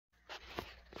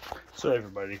So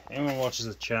everybody, anyone who watches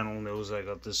the channel knows I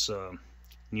got this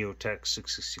Neotech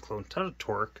 660 clone, ton of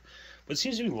torque, but it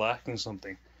seems to be lacking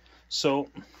something. So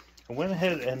I went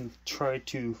ahead and tried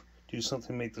to do something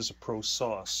to make this a pro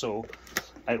saw. So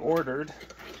I ordered,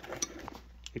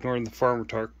 ignoring the farmer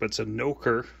torque, but it's a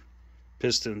Noker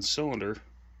piston cylinder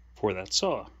for that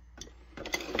saw.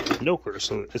 Noker,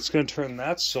 so it's going to turn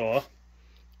that saw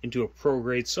into a pro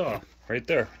grade saw right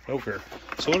there. Noker.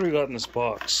 So what do we got in this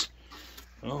box?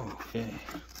 Oh, okay.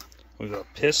 We got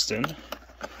piston.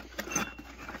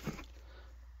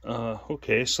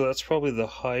 Okay, so that's probably the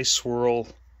high swirl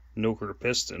Noker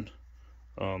piston.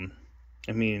 I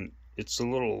mean, it's a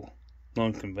little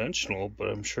non-conventional, but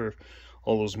I'm sure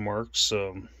all those marks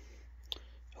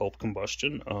help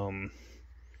combustion.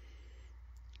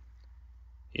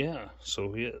 Yeah,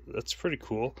 so yeah, that's pretty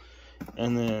cool.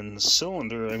 And then the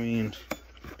cylinder, I mean,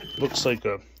 looks like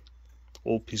a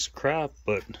old piece of crap,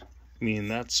 but I mean,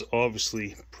 that's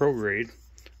obviously pro grade.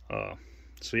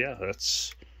 So yeah,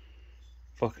 that's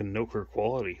fucking Noker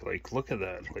quality. Like, look at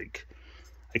that. Like,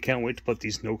 I can't wait to put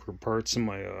these Noker parts in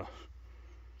my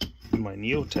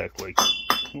Neotech. Like,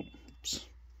 oops.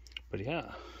 But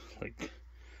yeah, like,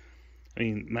 I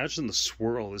mean, imagine the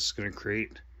swirl this is gonna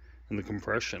create and the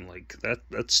compression. Like,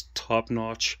 that's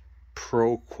top-notch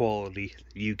pro quality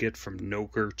that you get from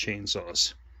Noker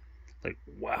chainsaws. Like,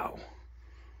 wow.